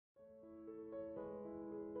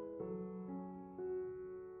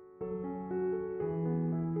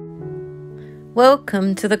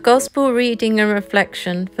Welcome to the Gospel reading and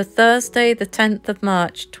reflection for Thursday, the 10th of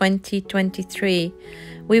March 2023.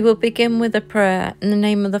 We will begin with a prayer in the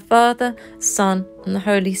name of the Father, Son, and the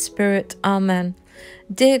Holy Spirit. Amen.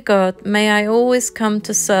 Dear God, may I always come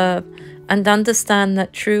to serve and understand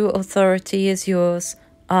that true authority is yours.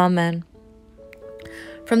 Amen.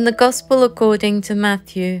 From the Gospel according to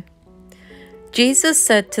Matthew. Jesus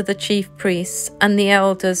said to the chief priests and the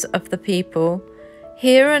elders of the people,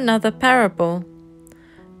 "Hear another parable.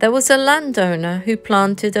 There was a landowner who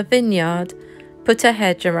planted a vineyard, put a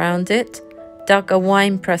hedge around it, dug a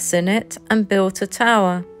winepress in it, and built a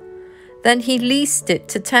tower. Then he leased it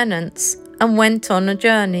to tenants and went on a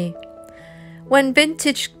journey. When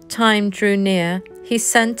vintage time drew near, he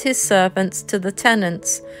sent his servants to the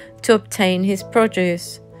tenants to obtain his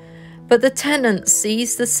produce. But the tenants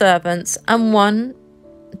seized the servants, and one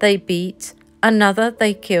they beat, another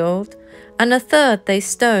they killed, and a third they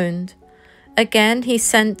stoned. Again he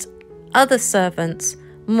sent other servants,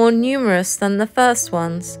 more numerous than the first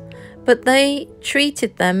ones, but they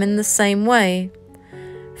treated them in the same way.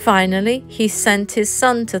 Finally he sent his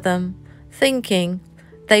son to them, thinking,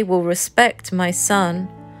 'They will respect my son.'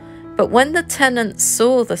 But when the tenants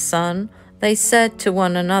saw the son, they said to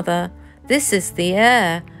one another, 'This is the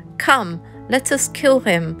heir. Come, let us kill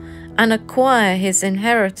him and acquire his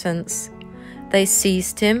inheritance.' They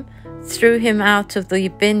seized him, threw him out of the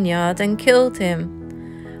vineyard and killed him.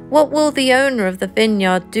 'What will the owner of the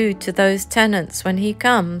vineyard do to those tenants when he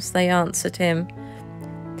comes?' they answered him.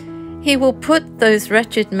 'He will put those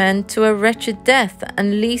wretched men to a wretched death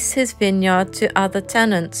and lease his vineyard to other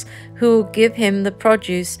tenants who will give him the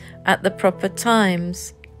produce at the proper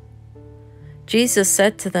times.' Jesus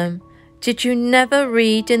said to them, 'Did you never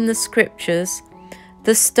read in the scriptures,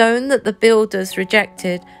 "The stone that the builders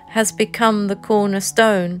rejected has become the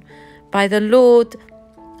cornerstone. By the Lord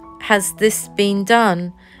has this been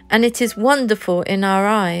done, and it is wonderful in our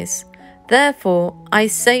eyes. Therefore, I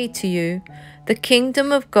say to you, the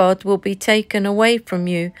kingdom of God will be taken away from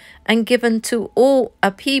you and given to all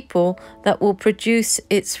a people that will produce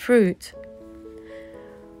its fruit.'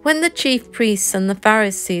 When the chief priests and the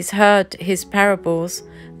Pharisees heard his parables,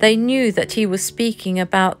 they knew that he was speaking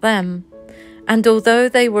about them. And although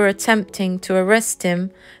they were attempting to arrest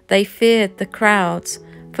him, they feared the crowds,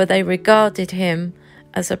 for they regarded him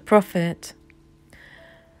as a prophet."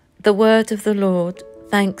 The word of the Lord.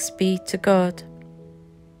 Thanks be to God.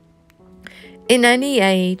 In any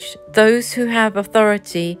age, those who have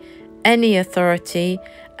authority, any authority,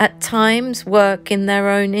 at times work in their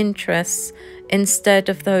own interests instead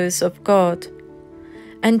of those of God.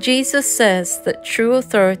 And Jesus says that true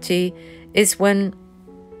authority is when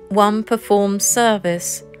one performs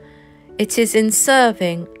service. It is in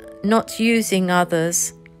serving, not using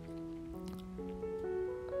others.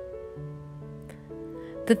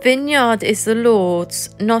 The vineyard is the Lord's,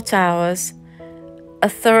 not ours.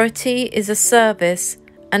 Authority is a service,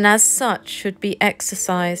 and as such should be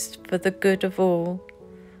exercised for the good of all.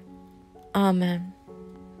 Amen.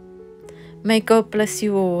 May God bless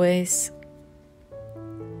you always.